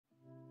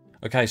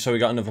Okay, so we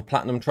got another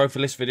Platinum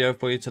Trophy List video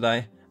for you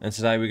today, and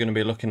today we're going to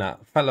be looking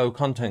at fellow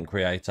content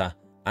creator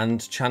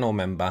and channel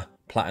member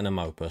Platinum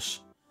Opus.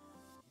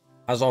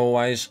 As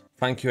always,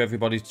 thank you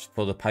everybody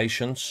for the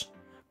patience,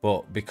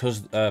 but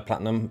because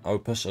Platinum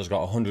Opus has got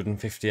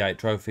 158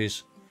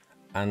 trophies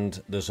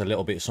and there's a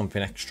little bit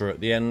something extra at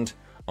the end,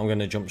 I'm going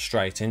to jump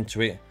straight into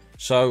it.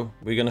 So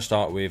we're going to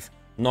start with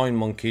 9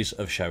 Monkeys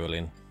of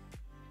Sherilyn.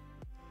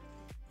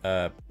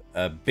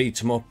 A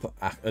beat-em-up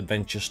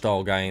adventure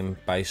style game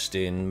based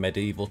in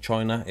medieval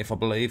China, if I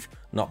believe.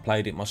 Not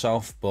played it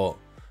myself, but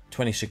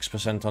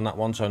 26% on that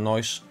one, so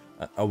nice.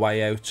 A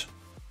Way Out,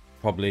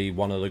 probably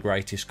one of the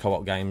greatest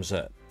co-op games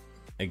that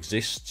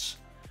exists.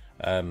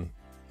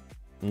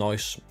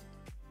 Nice.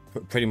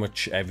 Pretty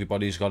much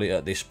everybody's got it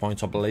at this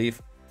point, I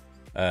believe.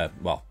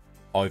 Well,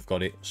 I've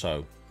got it,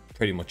 so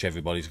pretty much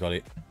everybody's got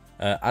it.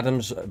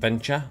 Adam's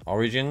Adventure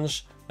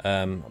Origins.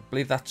 I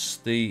believe that's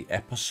the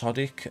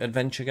episodic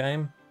adventure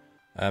game.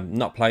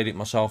 Not played it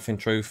myself, in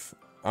truth.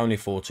 Only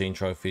 14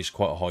 trophies,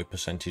 quite a high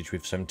percentage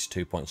with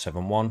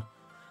 72.71.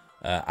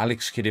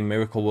 Alex Kidd in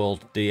Miracle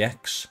World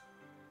DX.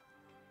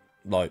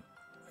 Like,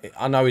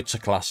 I know it's a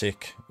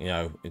classic, you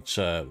know, it's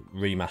a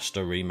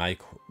remaster,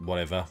 remake,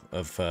 whatever,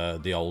 of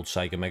the old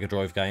Sega Mega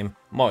Drive game.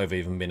 Might have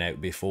even been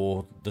out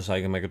before the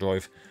Sega Mega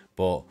Drive,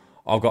 but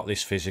I've got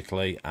this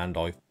physically, and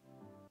I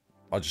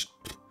just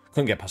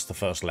couldn't get past the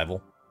first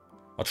level.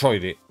 I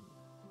tried it,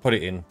 put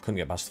it in, couldn't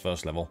get past the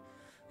first level.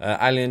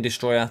 Alien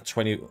Destroyer,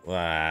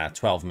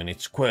 12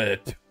 minutes.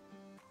 Quit.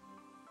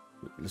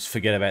 Let's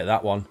forget about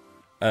that one.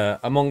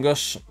 Among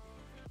Us.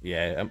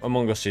 Yeah,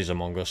 Among Us is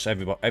Among Us.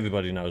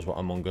 Everybody knows what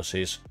Among Us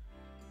is.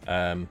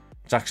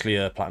 It's actually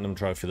a Platinum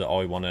Trophy that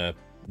I want to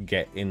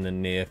get in the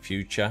near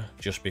future,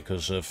 just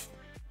because of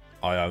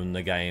I own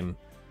the game.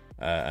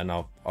 And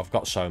I've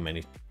got so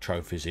many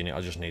trophies in it,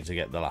 I just need to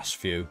get the last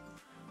few.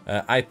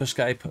 Ape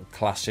Escape,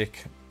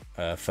 classic.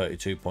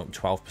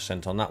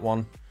 32.12% on that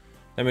one.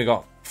 Then we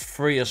got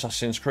 3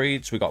 Assassin's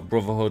Creeds. We got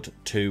Brotherhood,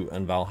 2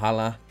 and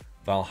Valhalla.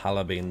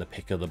 Valhalla being the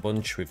pick of the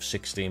bunch with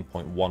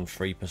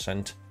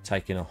 16.13%,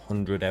 taking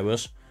 100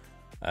 hours.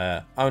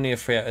 Only a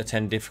 3 out of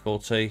 10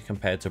 difficulty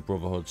compared to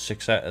Brotherhood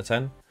 6 out of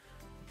 10.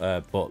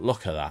 But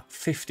look at that,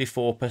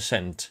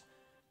 54%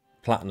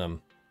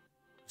 Platinum.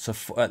 So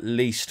at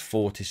least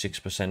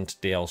 46%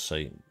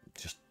 DLC.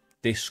 Just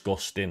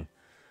disgusting.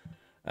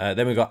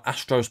 Then we got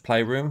Astro's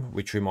Playroom,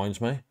 which reminds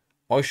me,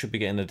 I should be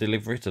getting a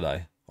delivery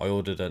today. I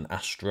ordered an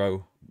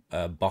Astro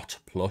bot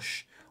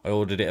plush. I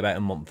ordered it about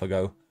a month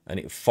ago, and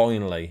it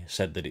finally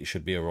said that it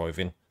should be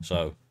arriving.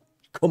 So,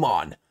 come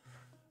on.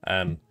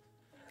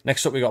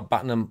 Next up, we got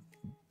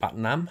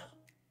Batman.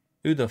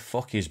 Who the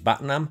fuck is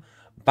Batman?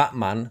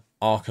 Batman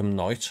Arkham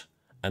Knight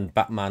and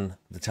Batman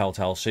the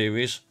Telltale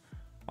series.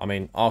 I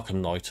mean, Arkham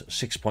Knight,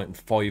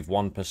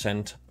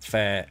 6.51%.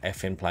 Fair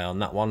effing play on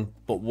that one.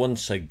 But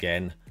once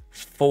again,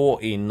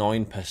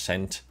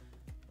 49%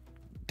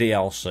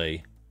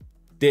 DLC.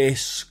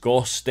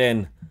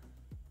 Disgusting.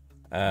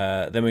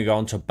 Then we go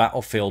on to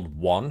Battlefield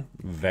 1.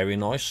 Very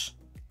nice.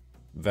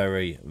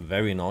 Very,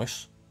 very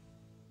nice.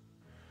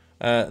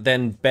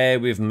 Then Bear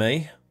With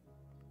Me.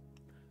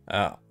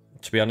 To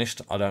be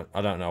honest, I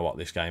don't know what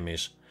this game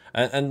is.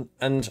 And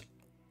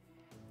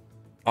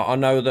I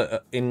know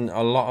that in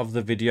a lot of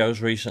the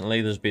videos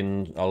recently, there's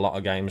been a lot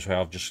of games where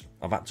I've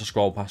had to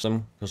scroll past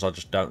them because I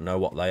just don't know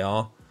what they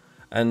are.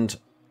 And,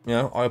 you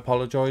know, I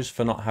apologise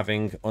for not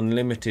having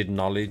unlimited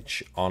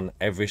knowledge on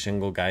every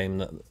single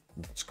game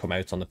that's come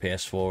out on the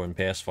PS4 and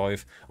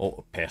PS5,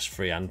 or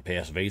PS3 and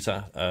PS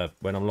Vita,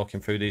 when I'm looking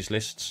through these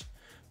lists.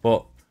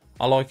 But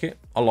I like it.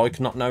 I like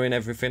not knowing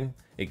everything.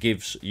 It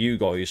gives you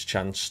guys a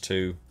chance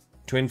to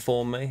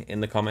inform me in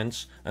the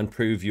comments and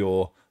prove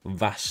your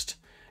vast,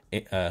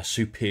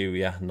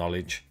 superior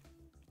knowledge.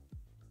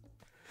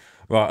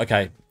 Right,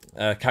 okay.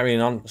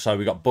 Carrying on. So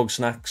we got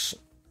Bugsnax.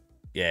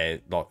 Yeah,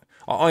 like,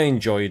 I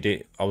enjoyed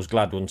it. I was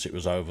glad once it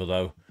was over,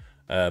 though.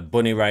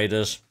 Bunny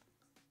Raiders.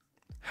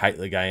 Hate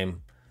the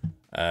game.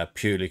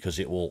 Purely because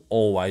it will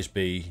always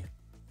be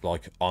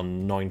like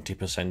on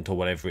 90% or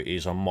whatever it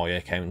is on my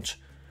account.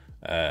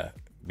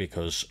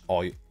 Because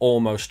I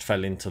almost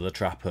fell into the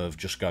trap of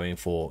just going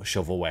for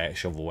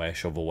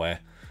shovelware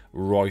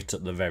right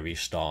at the very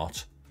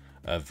start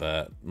of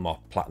my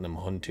platinum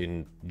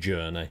hunting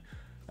journey.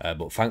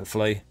 But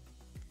thankfully,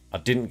 I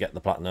didn't get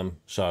the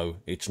platinum, so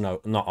it's not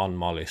on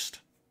my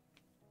list.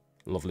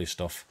 Lovely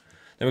stuff.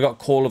 Then we got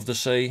Call of the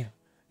Sea.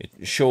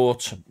 It's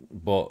short,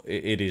 but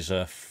it is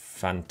a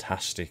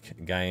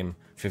fantastic game.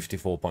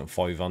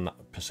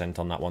 54.5%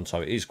 on that one,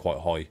 so it is quite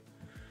high.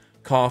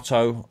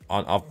 Carto,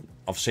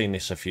 I've seen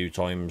this a few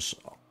times.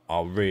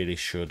 I really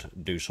should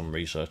do some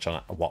research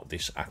on what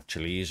this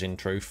actually is in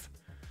truth.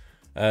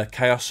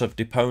 Chaos of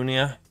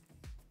Deponia.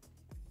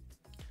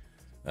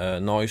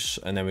 Nice.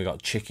 And then we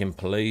got Chicken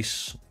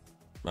Police.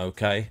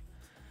 Okay.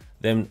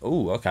 Then,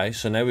 okay.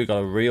 So now we got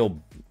a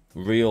real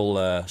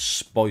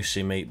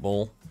spicy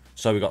meatball.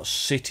 So we got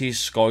Cities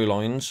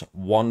Skylines,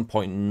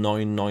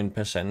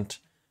 1.99%,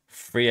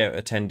 3 out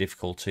of 10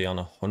 difficulty on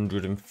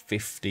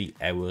 150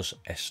 hours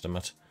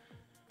estimate.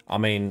 I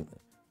mean,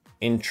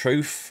 in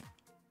truth,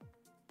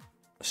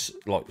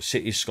 like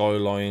City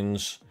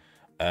Skylines,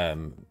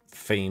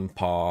 Theme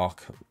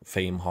Park,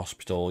 Theme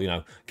Hospital, you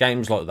know,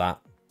 games like that,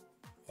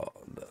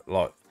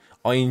 like,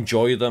 I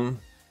enjoy them,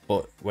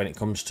 but when it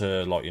comes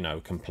to, like, you know,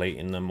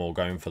 completing them or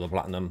going for the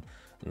platinum,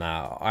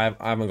 nah, I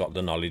haven't got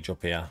the knowledge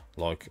up here.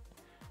 Like,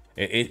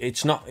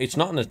 it's not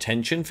an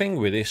attention thing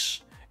with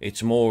this.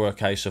 It's more a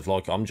case of,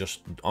 like, I'm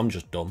just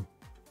dumb.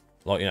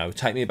 Like, you know,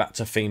 take me back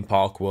to Theme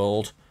Park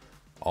World.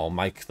 I'll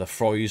make the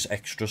fries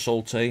extra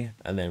salty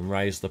and then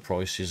raise the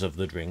prices of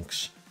the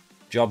drinks.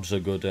 Jobs are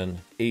good and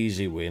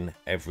easy win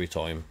every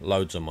time.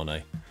 Loads of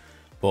money.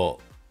 But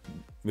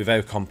with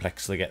how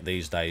complex they get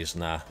these days,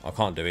 nah, I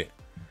can't do it.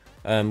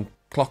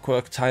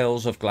 Clockwork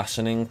Tales of Glass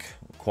and Ink,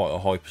 quite a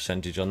high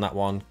percentage on that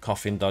one.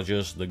 Coffin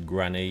Dodgers, the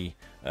granny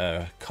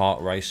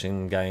kart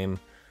racing game,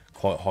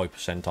 quite high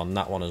percent on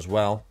that one as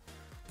well.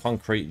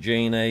 Concrete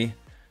Genie,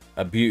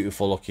 a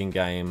beautiful looking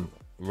game,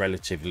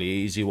 relatively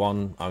easy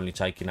one, only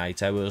taking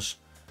 8 hours,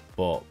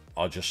 but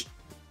I just,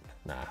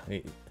 nah,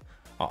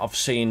 I've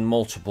seen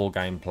multiple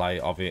gameplay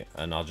of it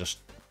and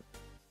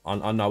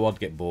I know I'd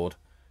get bored.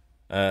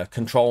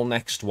 Control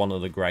Next, one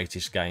of the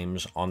greatest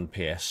games on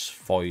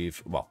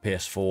PS5, well,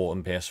 PS4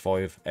 and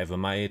PS5 ever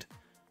made.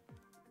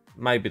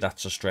 Maybe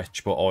that's a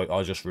stretch, but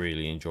I just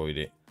really enjoyed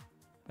it.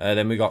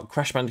 Then we got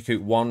Crash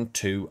Bandicoot 1,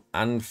 2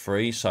 and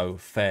 3, so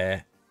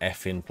fair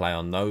effing play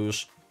on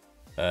those.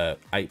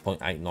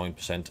 8.89%,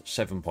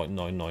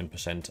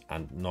 7.99%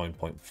 and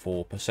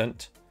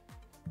 9.4%.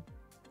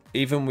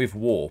 Even with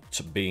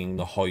Warped being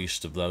the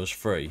highest of those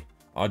three,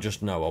 I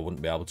just know I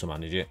wouldn't be able to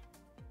manage it.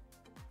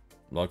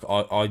 Like,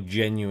 I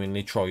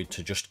genuinely tried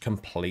to just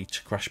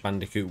complete Crash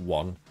Bandicoot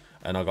 1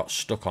 and I got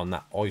stuck on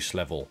that ice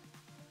level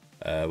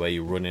where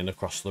you're running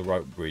across the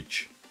rope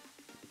bridge.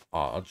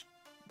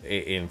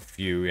 It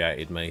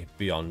infuriated me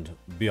beyond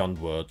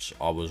words.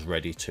 I was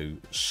ready to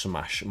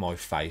smash my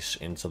face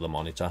into the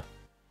monitor.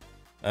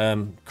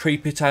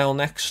 Creepy Tale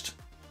next.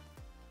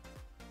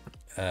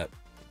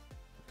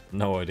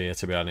 No idea,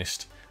 to be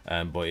honest.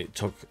 But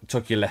it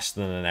took you less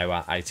than an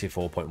hour,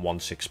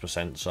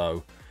 84.16%,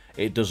 so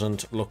it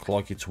doesn't look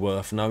like it's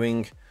worth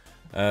knowing.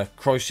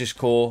 Crisis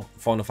Core,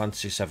 Final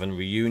Fantasy VII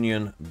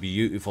Reunion,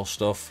 beautiful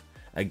stuff.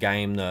 A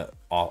game that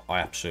I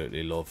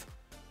absolutely love.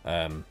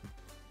 And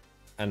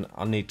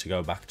I need to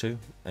go back to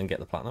and get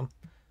the platinum.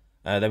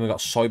 Then we got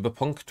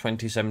Cyberpunk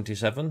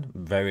 2077,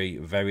 very,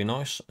 very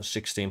nice,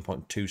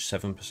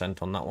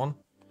 16.27% on that one.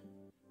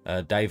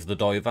 Dave the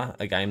Diver,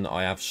 a game that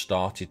I have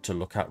started to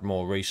look at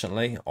more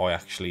recently. I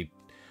actually,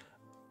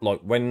 like,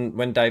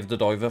 when Dave the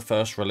Diver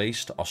first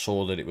released, I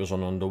saw that it was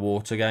an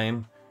underwater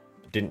game.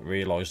 Didn't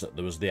realise that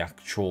there was the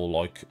actual,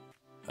 like,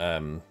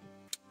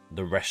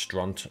 the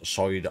restaurant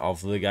side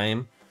of the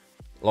game.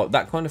 Like,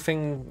 that kind of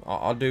thing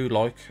I do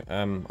like. I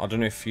don't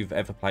know if you've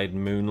ever played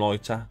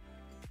Moonlighter.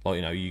 Like,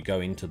 you know, you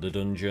go into the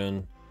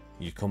dungeon,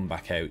 you come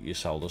back out, you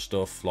sell the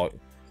stuff. Like,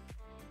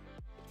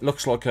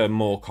 looks like a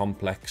more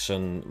complex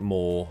and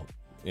more,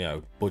 you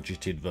know,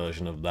 budgeted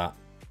version of that,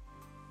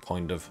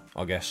 kind of,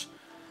 I guess.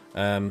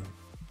 No,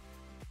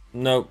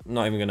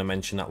 not even going to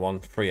mention that one.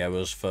 3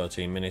 hours,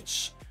 13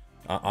 minutes.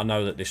 I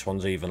know that this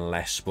one's even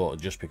less, but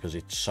just because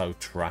it's so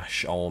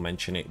trash, I'll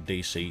mention it.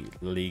 DC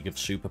League of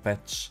Super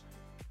Pets.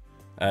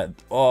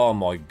 Oh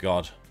my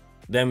god.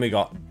 Then we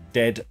got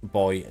Dead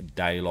by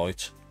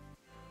Daylight.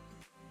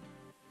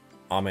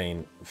 I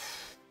mean,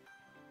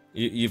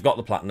 you've got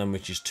the platinum,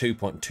 which is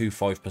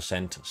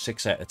 2.25%,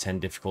 6 out of 10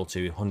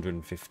 difficulty,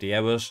 150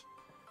 hours.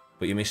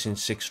 But you're missing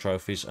 6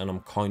 trophies, and I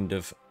kind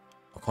of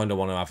want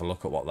to have a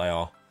look at what they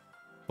are.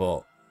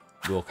 But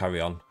we'll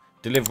carry on.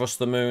 Deliver Us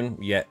the Moon,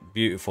 yeah,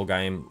 beautiful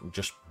game.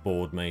 Just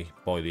bored me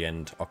by the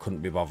end. I couldn't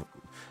be bothered.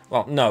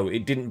 Well, no,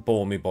 it didn't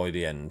bore me by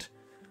the end.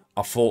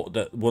 I thought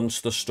that once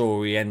the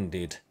story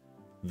ended,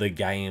 the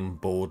game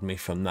bored me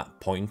from that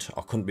point.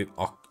 I couldn't be,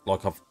 I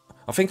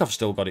think I've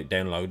still got it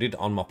downloaded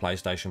on my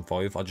PlayStation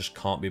 5. I just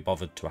can't be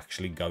bothered to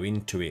actually go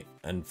into it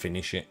and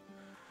finish it.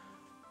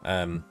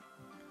 Then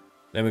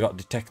we got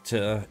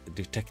Detective,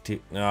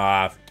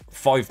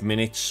 5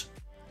 minutes.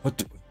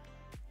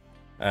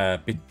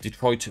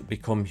 Detroit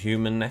Become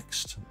Human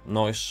next.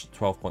 Nice,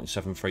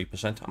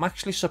 12.73%. I'm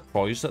actually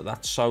surprised that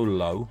that's so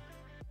low.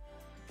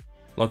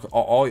 Like,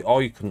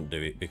 I couldn't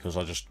do it because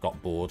I just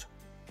got bored.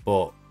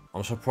 But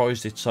I'm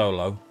surprised it's so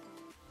low.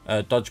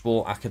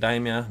 Dodgeball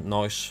Academia,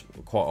 nice,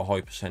 quite a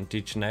high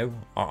percentage now.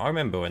 I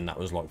remember when that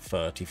was like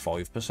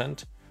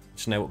 35%.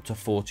 It's now up to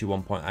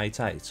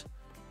 41.88.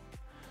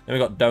 Then we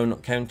got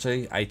Donut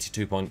County,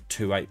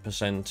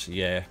 82.28%.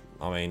 Yeah,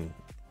 I mean,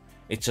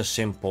 it's a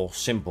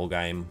simple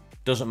game.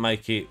 Doesn't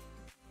make it,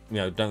 you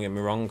know, don't get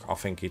me wrong, I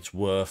think it's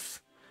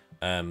worth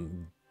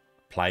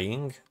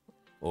playing,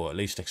 or at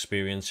least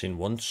experiencing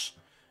once.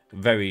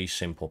 Very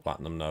simple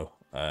platinum though,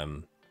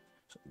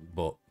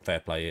 but fair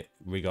play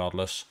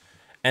regardless.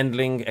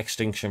 Endling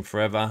Extinction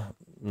Forever,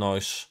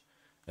 nice.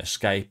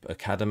 Escape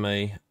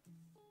Academy,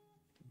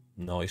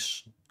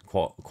 nice,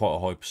 quite a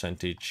high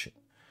percentage.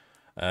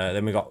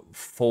 Then we got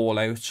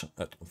Fallout.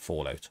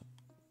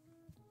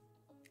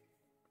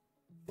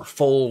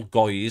 Fall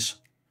Guys,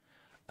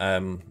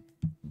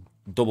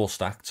 double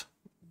stacked,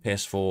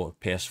 PS4,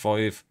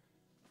 PS5.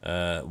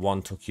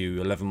 One took you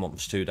 11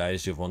 months, 2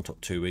 days. The other one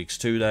took 2 weeks,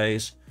 2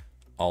 days.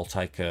 I'll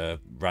take a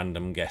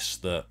random guess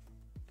that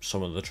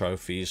some of the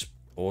trophies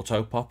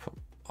auto pop.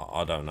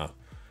 I don't know.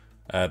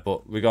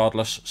 But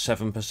regardless,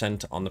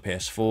 7% on the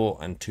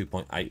PS4 and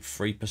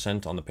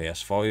 2.83% on the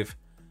PS5.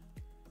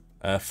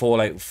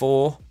 Fallout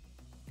 4,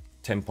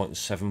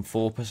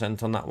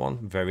 10.74% on that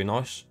one. Very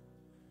nice.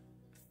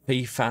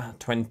 FIFA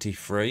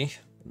 23.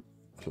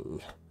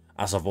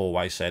 As I've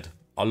always said,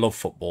 I love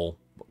football,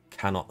 but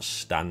cannot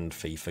stand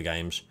FIFA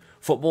games.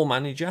 Football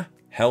Manager,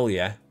 hell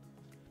yeah.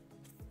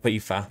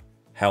 FIFA,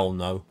 hell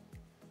no.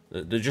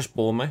 They just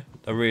bore me.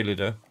 They really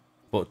do.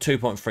 But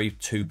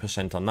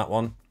 2.32% on that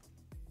one.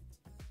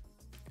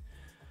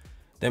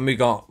 Then we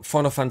got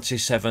Final Fantasy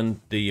VII,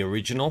 the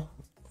original,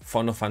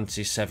 Final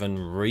Fantasy VII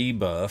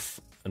Rebirth,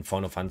 and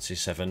Final Fantasy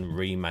VII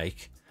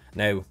Remake.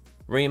 Now,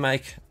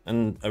 Remake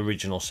and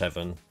Original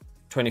 7,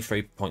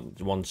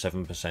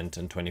 23.17%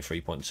 and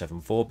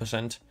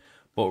 23.74%.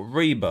 But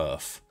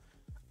Rebirth,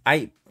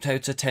 8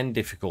 out of 10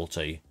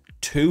 difficulty,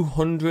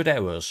 200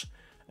 hours,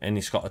 and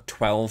it's got a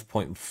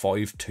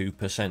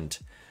 12.52%.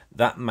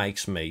 That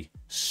makes me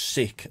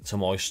sick to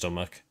my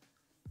stomach.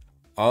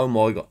 Oh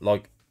my god,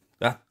 like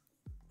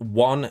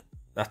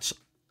that's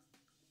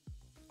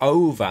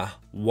over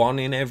 1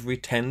 in every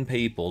 10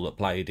 people that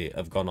played it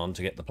have gone on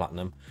to get the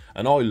platinum.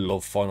 And I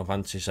love Final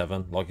Fantasy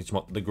VII. Like, it's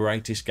the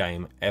greatest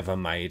game ever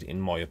made,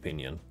 in my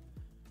opinion.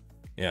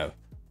 You know,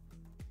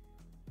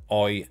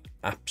 I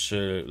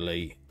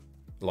absolutely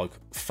like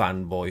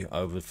fanboy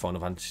over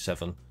Final Fantasy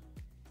VII.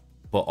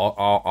 But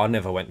I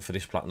never went for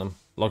this platinum.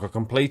 Like, I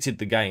completed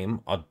the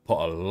game. I'd put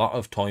a lot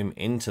of time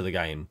into the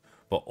game,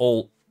 but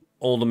all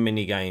the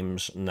mini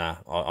games, nah.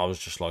 I was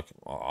just like,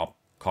 I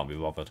can't be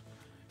bothered.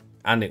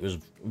 And it was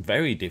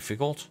very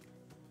difficult.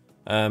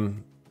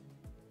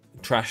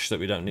 Trash that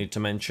we don't need to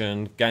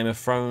mention. Game of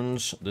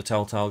Thrones, the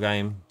Telltale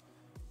game.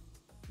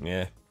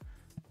 Yeah.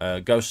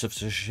 Ghost of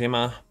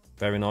Tsushima,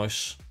 very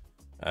nice.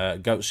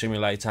 Goat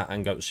Simulator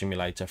and Goat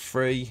Simulator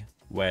 3.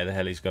 Where the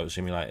hell is Goat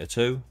Simulator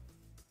 2?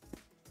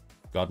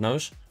 God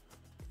knows.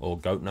 Or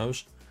Goat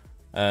knows.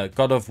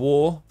 God of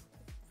War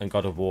and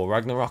God of War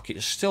Ragnarok.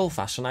 It still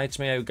fascinates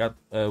me how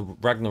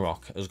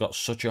Ragnarok has got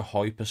such a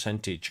high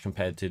percentage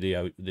compared to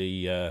the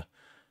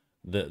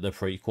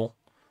prequel.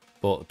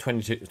 But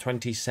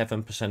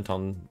 27%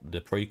 on the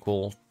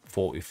prequel,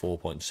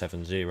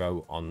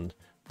 44.70 on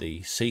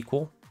the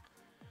sequel.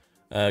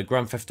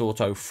 Grand Theft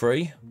Auto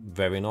 3,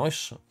 very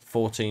nice,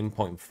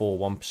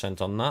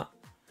 14.41% on that.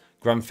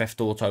 Grand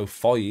Theft Auto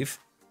 5,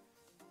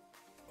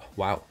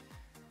 wow,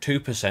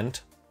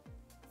 2%,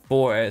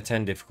 4 out of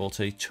 10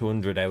 difficulty,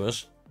 200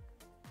 hours.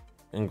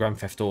 And Grand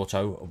Theft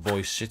Auto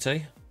Vice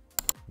City,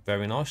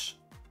 very nice.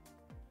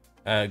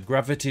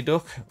 Gravity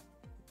Duck,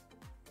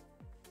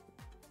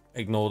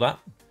 ignore that.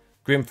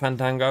 Grim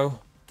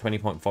Fandango,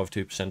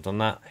 20.52% on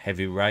that.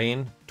 Heavy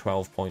Rain,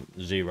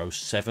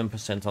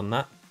 12.07% on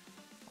that.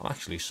 I'm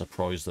actually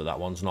surprised that that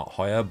one's not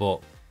higher,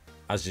 but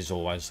as is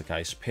always the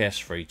case,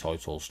 PS3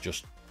 titles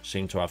just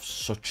seem to have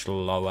such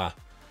lower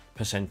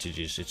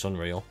percentages. It's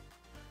unreal.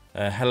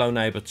 Hello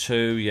Neighbor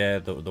 2, yeah,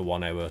 the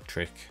 1 hour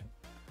trick.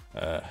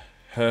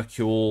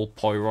 Hercule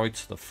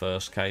Poirot, the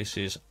first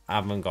cases,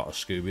 haven't got a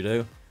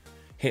Scooby-Doo.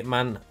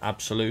 Hitman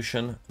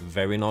Absolution,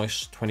 very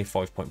nice,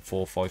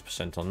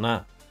 25.45% on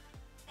that.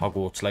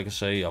 Hogwarts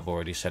Legacy, I've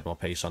already said my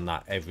piece on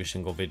that every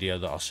single video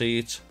that I see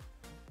it.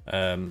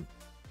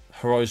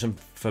 Horizon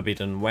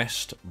Forbidden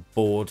West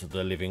bored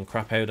the living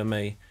crap out of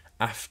me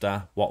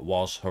after what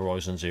was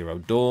Horizon Zero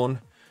Dawn,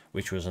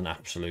 which was an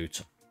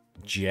absolute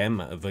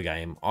gem of a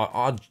game.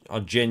 I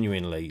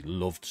genuinely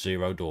loved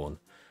Zero Dawn.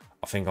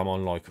 I think I'm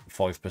on like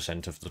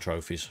 5% of the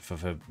trophies for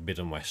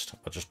Forbidden West.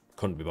 I just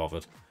couldn't be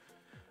bothered.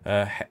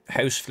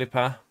 House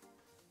Flipper,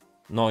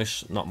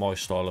 nice, not my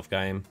style of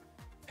game.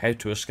 How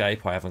to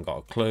Escape, I haven't got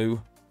a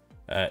clue.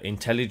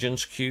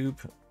 Intelligence Cube,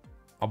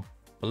 I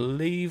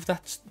believe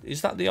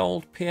is that the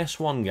old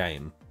PS1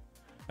 game?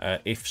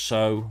 If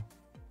so,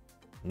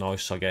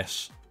 nice, I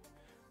guess.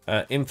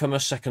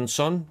 Infamous Second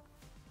Son,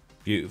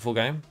 beautiful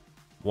game.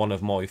 One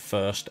of my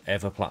first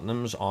ever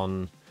platinums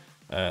on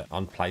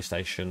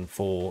PlayStation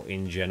 4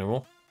 in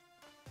general.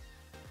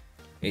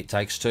 It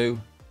Takes Two,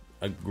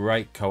 a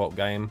great co-op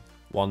game.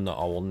 One that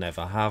I will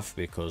never have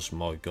because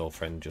my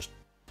girlfriend just,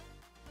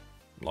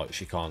 like,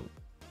 she can't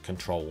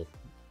control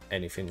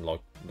anything. Like,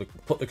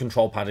 put the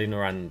control pad in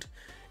her hand,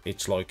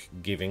 it's like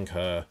giving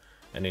her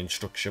an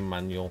instruction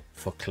manual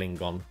for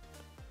Klingon.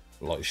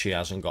 Like, she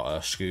hasn't got a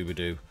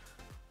Scooby-Doo.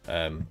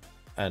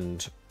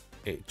 And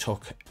it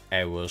took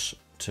hours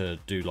to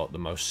do like the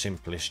most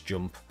simplest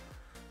jump.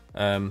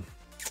 Well.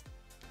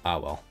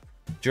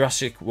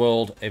 Jurassic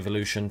World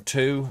Evolution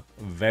 2,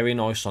 very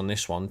nice on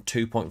this one,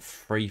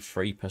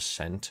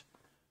 2.33%.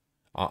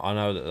 I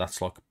know that that's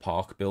like a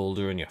park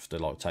builder and you have to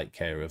like take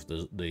care of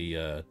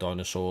the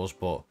dinosaurs,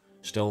 but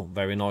still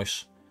very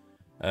nice.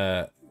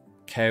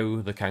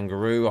 Cow the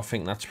Kangaroo, I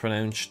think that's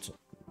pronounced,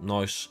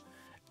 nice.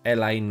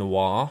 LA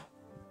Noir.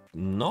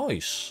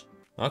 Nice.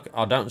 Okay,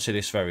 I don't see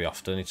this very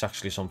often. It's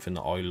actually something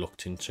that I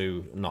looked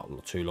into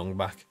not too long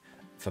back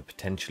for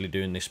potentially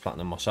doing this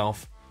platinum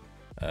myself.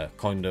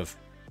 Kind of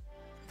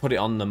put it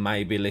on the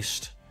maybe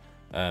list.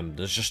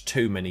 There's just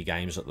too many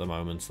games at the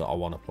moment that I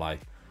want to play.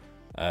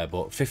 But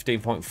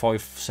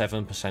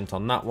 15.57%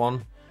 on that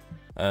one.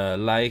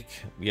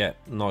 Lake, yeah,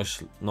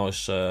 nice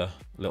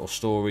little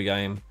story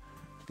game.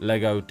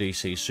 Lego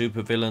DC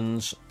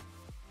Supervillains.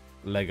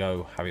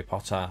 Lego Harry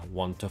Potter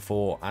 1 to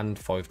 4 and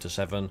 5 to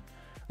 7.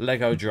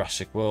 Lego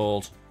Jurassic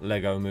World,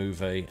 Lego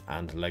Movie,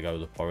 and Lego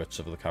The Pirates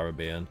of the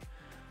Caribbean.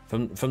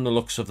 From the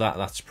looks of that,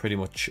 that's pretty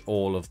much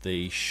all of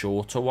the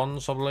shorter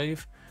ones, I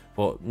believe.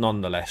 But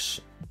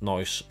nonetheless,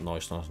 nice.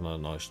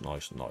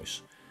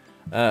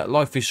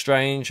 Life is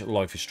Strange,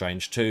 Life is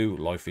Strange 2,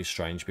 Life is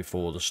Strange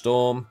Before the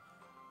Storm.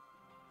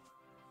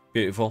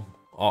 Beautiful.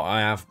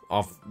 I've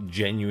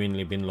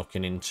genuinely been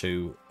looking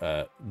into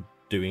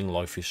doing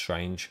Life is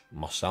Strange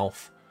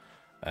myself,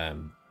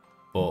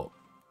 but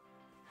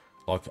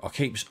like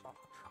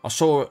I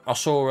saw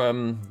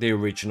the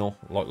original,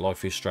 like,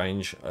 Life is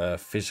Strange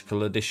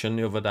physical edition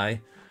the other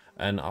day,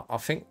 and I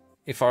think,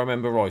 if I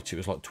remember right, it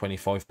was like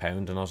 £25,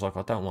 and I was like,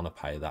 I don't want to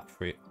pay that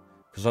for it,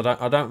 because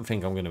I don't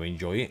think I'm going to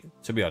enjoy it,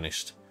 to be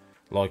honest.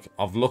 Like,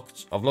 I've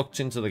looked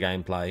into the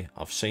gameplay,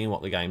 I've seen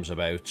what the game's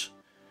about.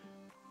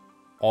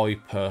 I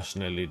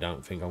personally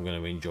don't think I'm going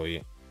to enjoy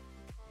it,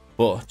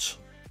 but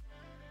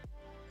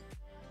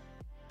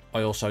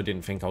I also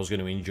didn't think I was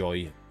going to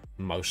enjoy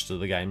most of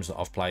the games that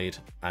I've played,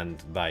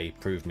 and they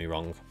proved me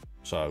wrong.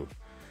 So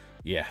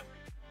yeah,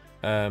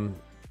 don't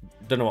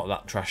know what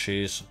that trash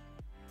is.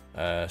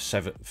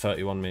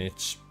 31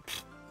 minutes.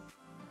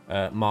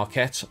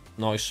 Marquette,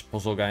 nice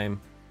puzzle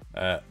game.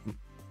 I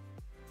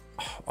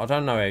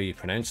don't know how you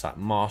pronounce that.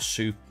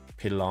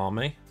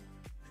 Marsupilami,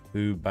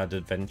 Who Bad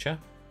Adventure.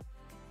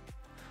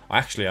 I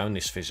actually own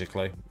this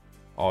physically.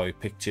 I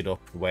picked it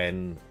up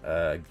when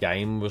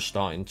Game was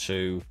starting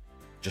to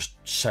just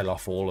sell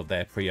off all of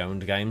their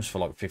pre-owned games for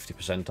like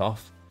 50%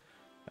 off.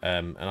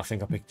 And I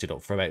think I picked it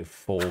up for about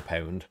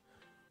 £4.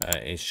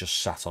 It's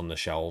just sat on the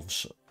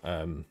shelves,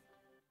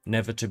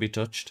 never to be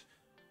touched.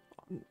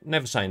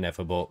 Never say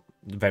never, but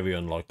very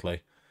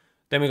unlikely.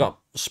 Then we got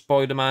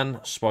Spider-Man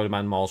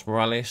Miles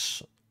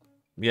Morales.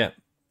 Yeah,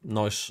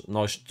 nice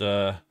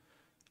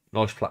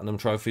platinum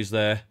trophies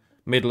there.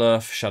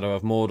 Middle-earth, Shadow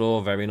of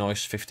Mordor, very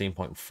nice,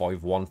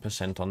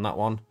 15.51% on that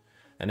one.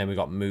 And then we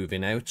got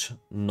Moving Out,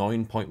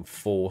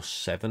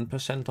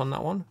 9.47% on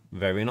that one,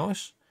 very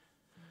nice.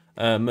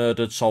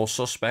 Murdered Soul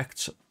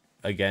Suspect,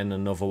 again,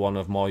 another one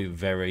of my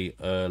very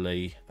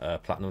early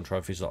platinum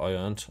trophies that I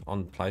earned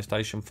on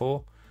PlayStation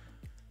 4.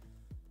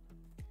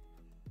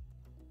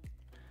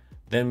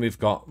 Then we've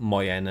got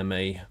My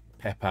Enemy,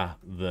 Pepper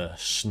the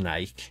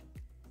Snake.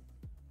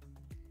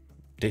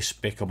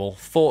 Despicable,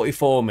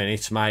 44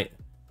 minutes, mate.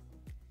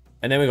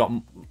 And then we got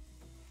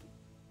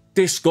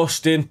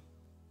disgusting.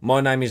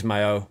 My Name is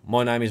Mayo,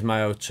 My Name is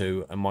Mayo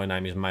 2, and My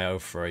Name is Mayo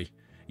 3.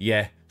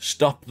 Yeah,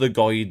 stop the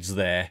guides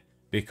there,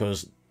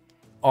 because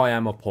I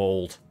am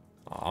appalled.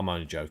 I'm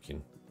only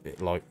joking.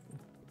 Like,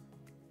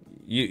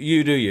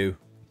 you do you.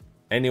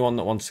 Anyone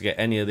that wants to get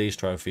any of these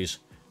trophies,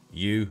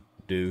 you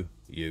do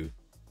you.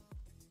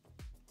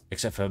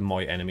 Except for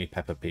My Enemy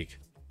Peppa Pig.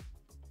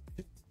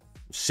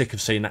 Sick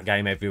of seeing that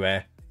game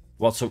everywhere.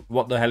 What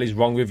the hell is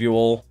wrong with you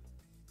all?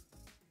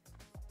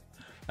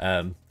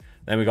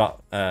 Then we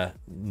got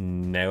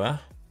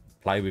Noah,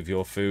 Play With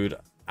Your Food.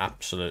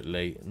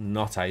 Absolutely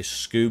not a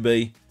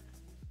Scooby.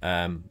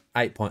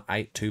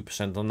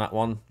 8.82% on that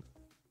one.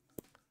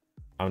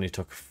 Only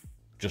took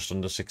just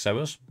under 6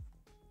 hours.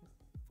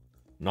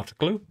 Not a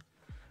clue.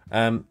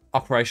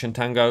 Operation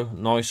Tango,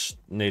 nice,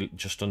 nearly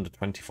just under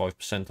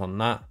 25% on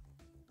that.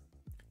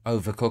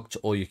 Overcooked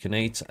All You Can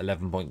Eat,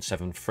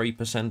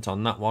 11.73%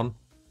 on that one.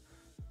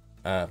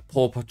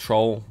 Paw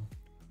Patrol,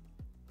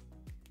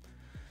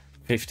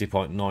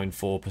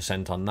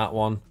 50.94% on that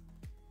one.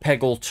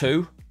 Peggle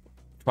 2,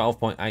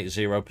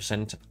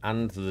 12.80%,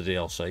 and the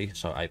DLC,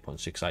 so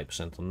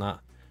 8.68% on that.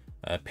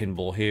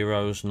 Pinball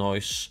Heroes,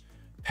 nice.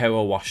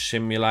 Power Wash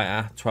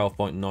Simulator,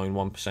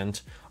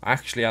 12.91%. I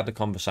actually had a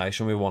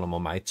conversation with one of my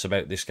mates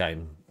about this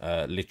game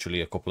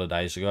literally a couple of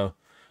days ago,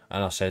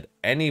 and I said,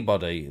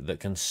 anybody that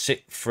can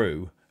sit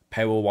through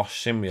Power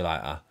Wash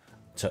Simulator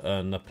to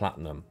earn the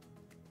platinum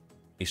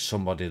is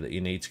somebody that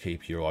you need to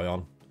keep your eye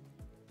on.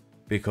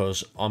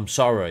 Because I'm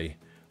sorry,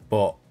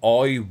 but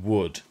I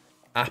would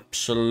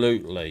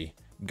absolutely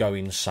go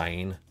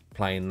insane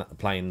playing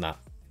that.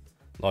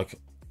 Like,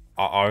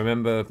 I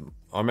remember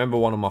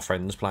one of my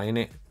friends playing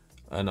it,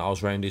 and I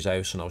was round his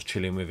house and I was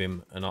chilling with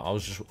him, and I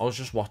was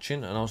just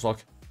watching, and I was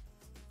like,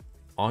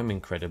 I'm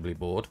incredibly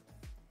bored.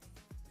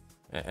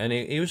 And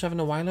he was having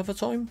a whale of a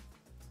time.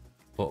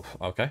 But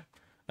okay.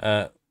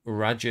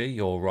 Raji,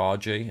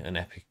 an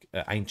epic,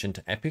 ancient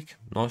epic,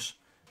 nice.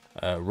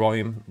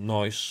 Rhyme,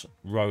 nice.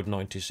 Road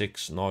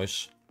 96,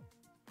 nice.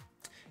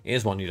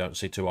 Here's one you don't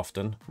see too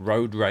often.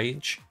 Road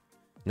Rage.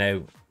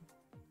 Now,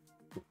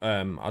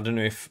 I don't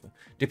know if,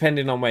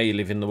 depending on where you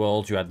live in the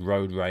world, you had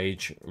Road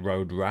Rage,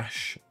 Road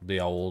Rash, the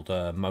old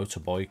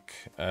motorbike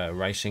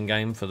racing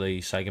game for the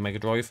Sega Mega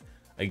Drive.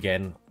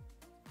 Again,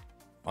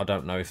 I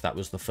don't know if that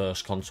was the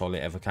first console it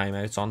ever came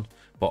out on,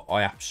 but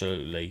I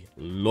absolutely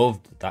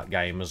loved that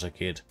game as a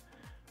kid.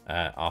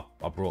 I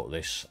brought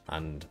this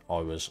and I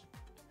was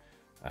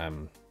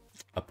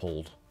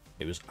appalled.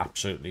 It was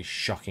absolutely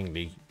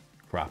shockingly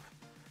crap.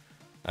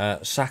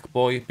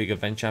 Sackboy, Big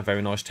Adventure,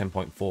 very nice,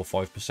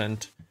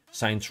 10.45%.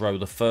 Saints Row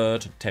the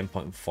Third,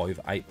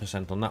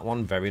 10.58% on that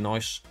one, very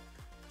nice.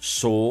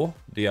 Saw,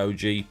 the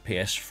OG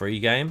PS3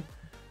 game.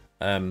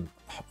 I'm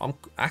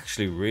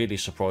actually really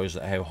surprised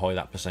at how high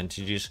that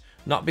percentage is.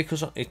 Not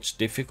because it's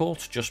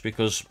difficult, just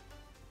because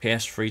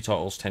PS3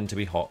 titles tend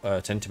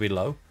to be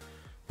low.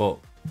 But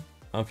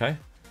okay.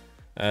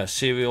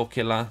 Serial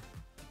Killer,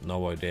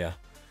 no idea.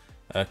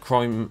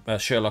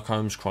 Sherlock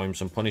Holmes, Crimes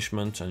and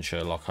Punishment, and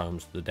Sherlock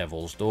Holmes, The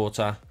Devil's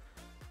Daughter.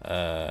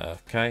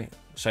 Okay.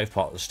 Safe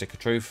Part of the Stick of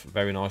Truth,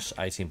 very nice,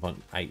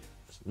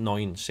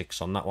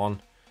 18.896 on that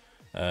one.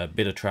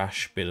 Bit of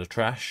trash, bit of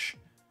trash.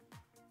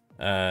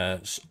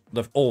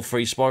 All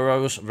three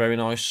Spyros, very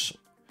nice.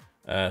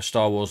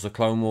 Star Wars: The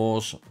Clone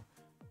Wars.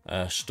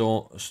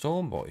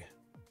 Storm Boy.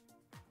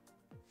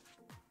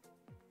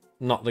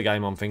 Not the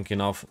game I'm thinking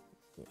of.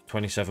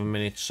 27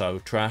 minutes, so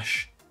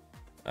trash.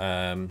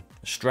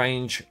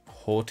 Strange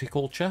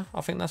Horticulture, I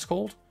think that's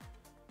called.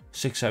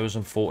 6 hours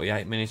and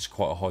 48 minutes,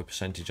 quite a high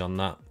percentage on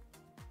that.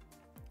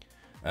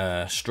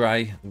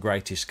 Stray,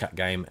 greatest cat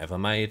game ever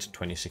made,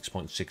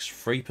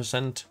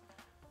 26.63%.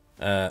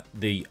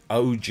 The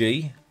OG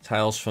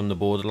Tales from the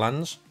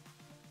Borderlands,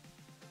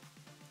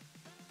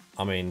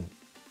 I mean,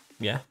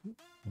 yeah,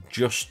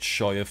 just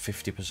shy of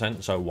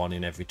 50%, so 1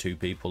 in every 2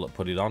 people that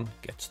put it on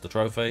gets the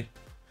trophy.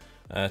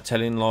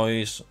 Telling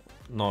Lies,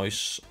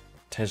 nice.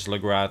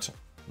 Teslagrad,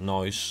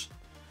 nice.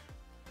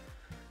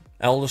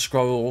 Elder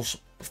Scrolls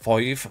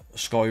 5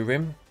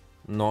 Skyrim,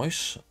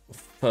 nice.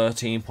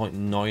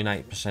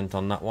 13.98%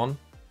 on that one.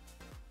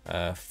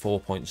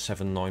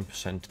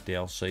 4.79%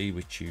 DLC,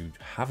 which you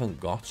haven't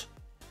got,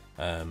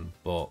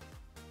 but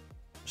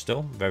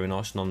still very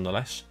nice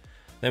nonetheless.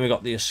 Then we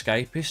got The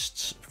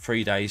Escapists,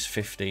 3 days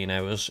 15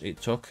 hours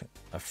it took,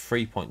 a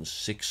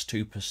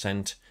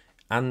 3.62%,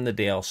 and the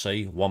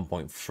DLC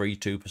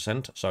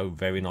 1.32%, so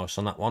very nice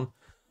on that one.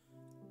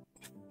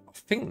 I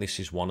think this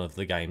is one of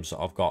the games that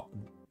I've got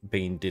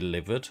being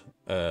delivered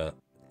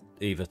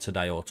either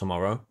today or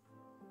tomorrow.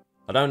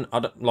 I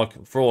don't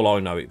like, for all I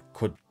know it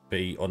could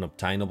be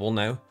unobtainable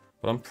now,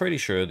 but I'm pretty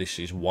sure this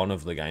is one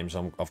of the games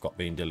I've got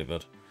being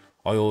delivered.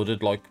 I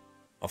ordered, like,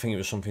 I think it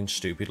was something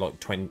stupid like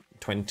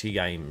 20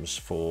 games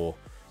for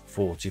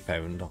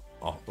 £40,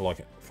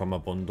 like from a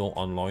bundle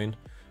online,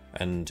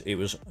 and it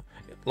was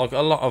like, a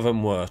lot of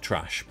them were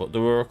trash, but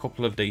there were a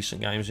couple of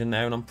decent games in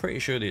there, and I'm pretty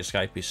sure The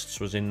Escapists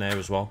was in there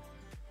as well.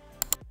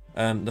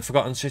 The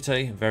Forgotten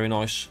City, very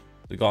nice.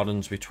 The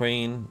Gardens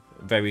Between,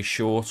 very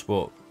short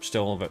but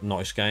still a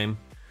nice game.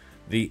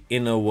 The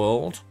Inner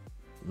World,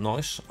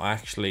 nice. I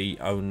actually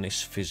own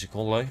this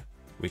physically,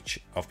 which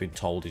I've been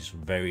told is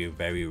very,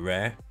 very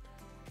rare.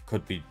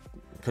 Could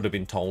have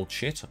been told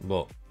shit,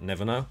 but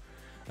never know.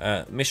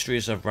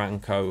 Mysteries of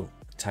Ranko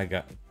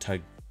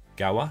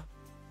Tagawa,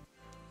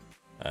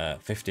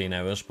 15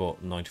 hours,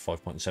 but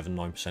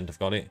 95.79% have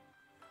got it.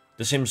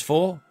 The Sims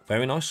 4,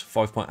 very nice,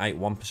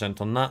 5.81%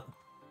 on that.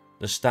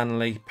 The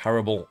Stanley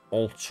Parable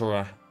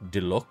Ultra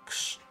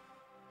Deluxe.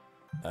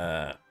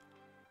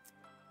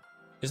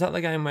 Is that the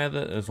game where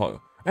it's like,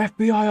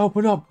 FBI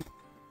open up?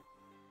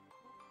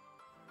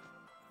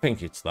 I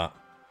think it's that.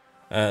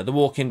 The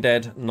Walking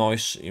Dead,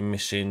 nice. You're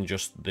missing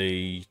just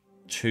the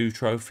 2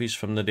 trophies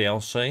from the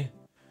DLC.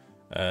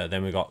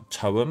 Then we got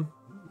Toem,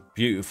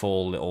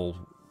 beautiful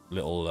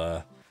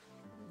little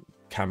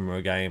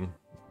camera game,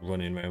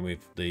 running around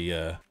with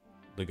the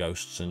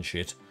ghosts and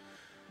shit.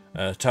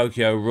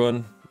 Tokyo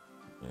Run,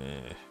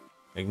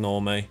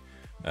 ignore me.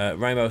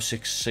 Rainbow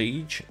Six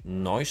Siege,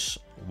 nice.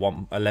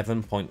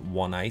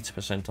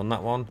 11.18% on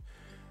that one.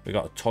 We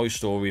got Toy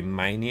Story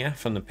Mania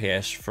from the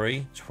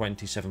PS3,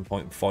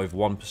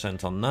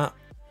 27.51% on that.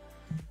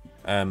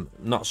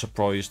 Not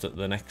surprised at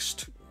the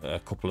next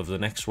couple of the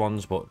next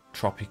ones, but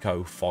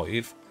Tropico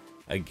 5,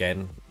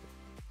 again,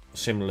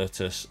 similar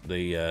to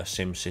the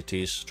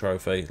SimCities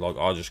trophy. Like,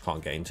 I just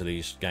can't get into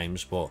these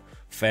games, but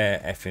fair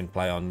effing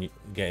play on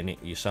getting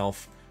it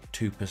yourself.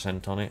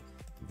 2% on it,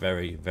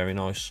 very, very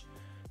nice.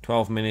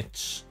 12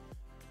 minutes.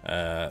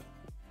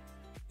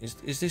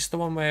 Is this the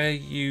one where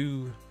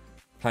you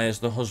play as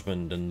the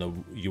husband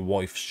and your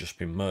wife's just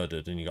been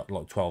murdered and you got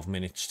like 12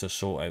 minutes to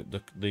sort out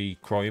the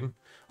crime?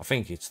 I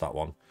think it's that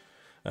one.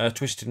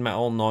 Twisted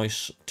Metal,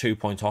 nice. 2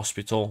 Point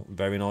Hospital,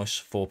 very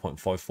nice.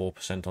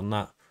 4.54% on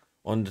that.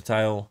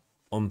 Undertale,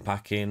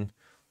 Unpacking,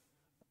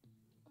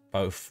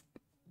 both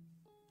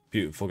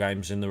beautiful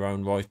games in their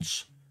own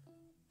rights.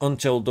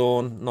 Until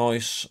Dawn,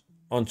 nice.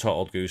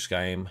 Untitled Goose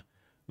Game,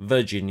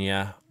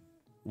 Virginia,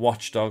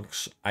 Watch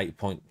Dogs,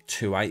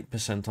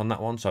 8.28% on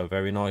that one, so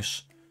very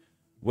nice.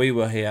 We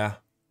Were Here,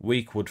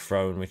 Weakwood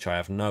Throne, which I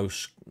have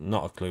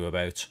not a clue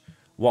about.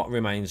 What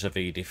Remains of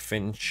Edith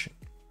Finch.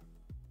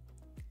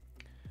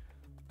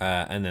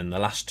 And then the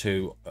last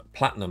two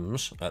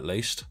platinums, at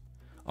least,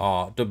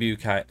 are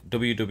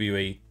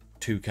WWE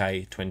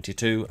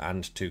 2K22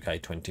 and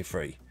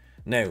 2K23.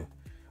 Now,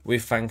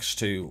 with thanks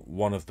to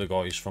one of the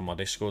guys from my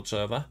Discord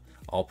server,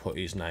 I'll put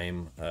his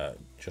name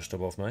just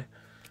above me.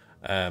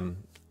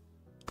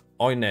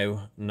 I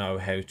now know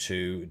how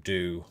to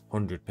do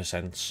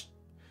 100%.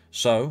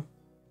 So,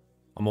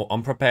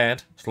 I'm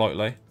prepared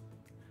slightly.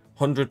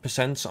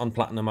 100% on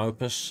Platinum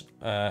Opus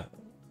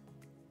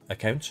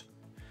account.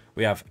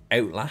 We have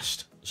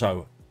Outlast,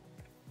 so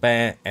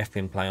bare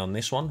effing play on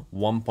this one,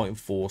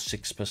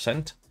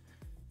 1.46%.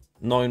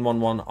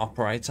 911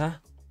 Operator,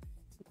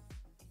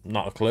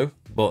 not a clue,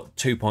 but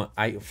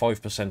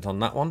 2.85% on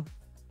that one.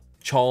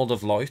 Child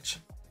of Light,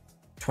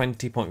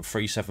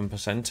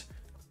 20.37%.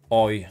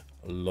 I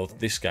love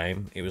this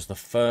game. It was the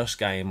first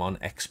game on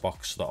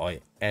Xbox that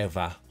I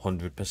ever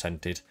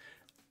 100%ed,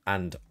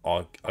 and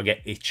I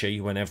get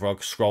itchy whenever I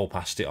scroll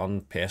past it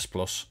on PS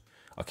Plus.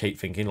 I keep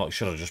thinking, like,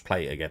 should I just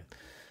play it again?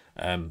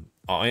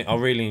 I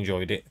really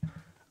enjoyed it.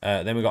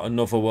 Then we got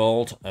Another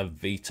World, a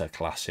Vita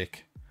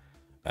classic.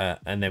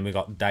 And then we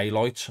got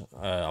Daylight.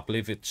 I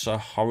believe it's a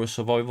horror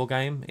survival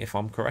game, if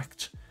I'm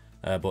correct.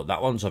 But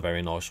that one's a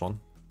very nice one.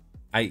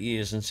 8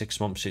 years and 6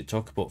 months it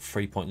took, but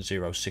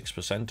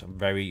 3.06%.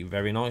 Very,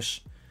 very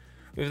nice.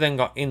 We've then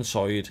got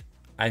Inside,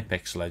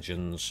 Apex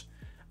Legends,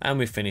 and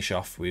we finish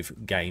off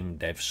with Game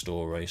Dev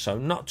Story. So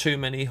not too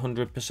many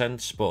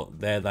 100%, but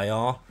there they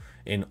are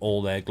in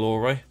all their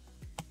glory.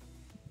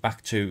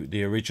 Back to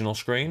the original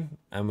screen,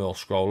 and we'll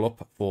scroll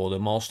up for the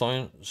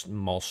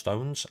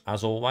milestones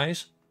as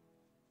always.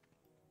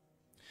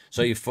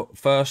 So your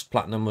first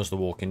platinum was The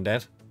Walking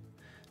Dead,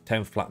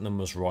 10th platinum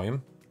was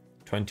Rhyme,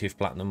 20th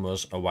platinum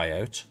was A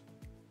Way Out,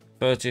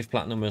 30th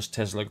platinum was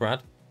Tesla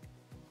Grad,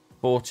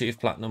 40th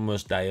platinum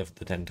was Day of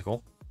the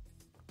Tentacle.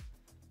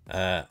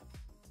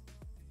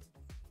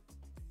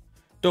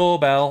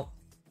 Doorbell.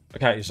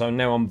 Okay, so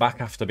now I'm back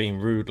after being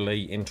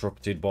rudely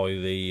interrupted by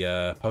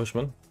the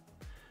postman.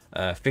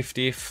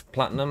 50th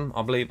platinum,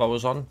 I believe I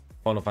was on,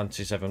 Final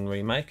Fantasy VII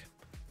Remake.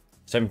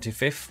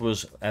 75th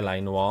was LA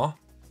Noire.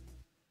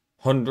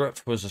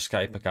 100th was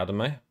Escape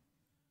Academy.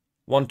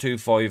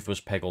 125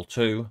 was Peggle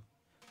 2.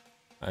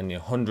 And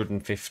your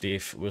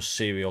 150th was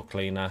Serial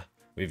Cleaner,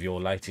 with your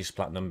latest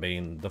platinum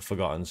being The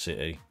Forgotten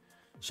City.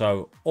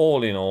 So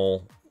all in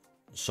all,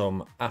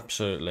 some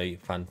absolutely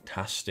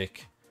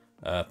fantastic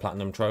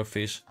platinum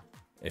trophies.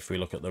 If we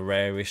look at the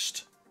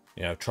rarest,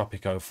 you know,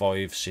 Tropico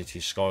 5, City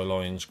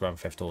Skylines, Grand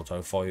Theft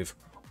Auto 5,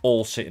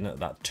 all sitting at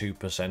that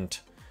 2%,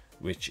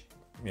 which,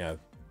 you know,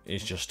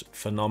 is just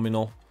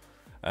phenomenal.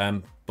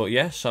 But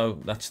yeah, so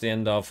that's the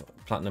end of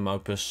Platinum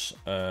Opus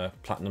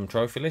Platinum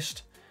Trophy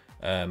list.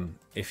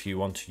 If you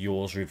want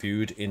yours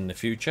reviewed in the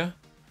future,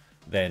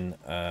 then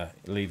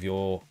leave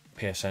your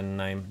PSN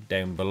name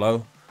down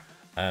below,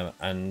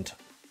 and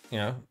you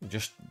know,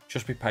 just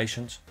be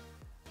patient,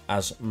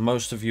 as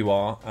most of you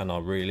are, and I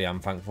really am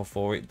thankful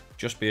for it.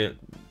 Just be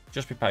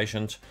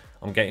patient.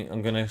 I'm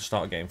gonna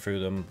start getting through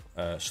them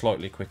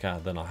slightly quicker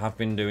than I have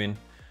been doing.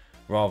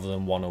 Rather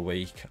than one a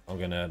week, I'm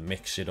gonna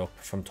mix it up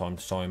from time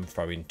to time,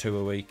 throw in 2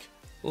 a week,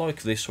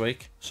 like this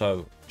week.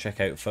 So check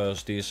out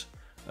Thursday's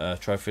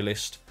trophy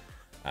list,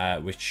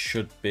 which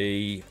should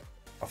be,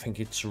 I think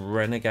it's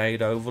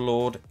Renegade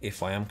Overlord,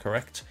 if I am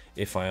correct.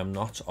 If I am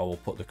not, I will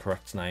put the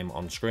correct name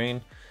on screen.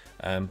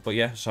 But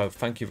yeah, so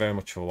thank you very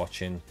much for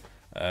watching,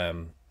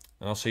 and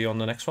I'll see you on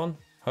the next one,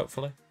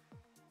 hopefully.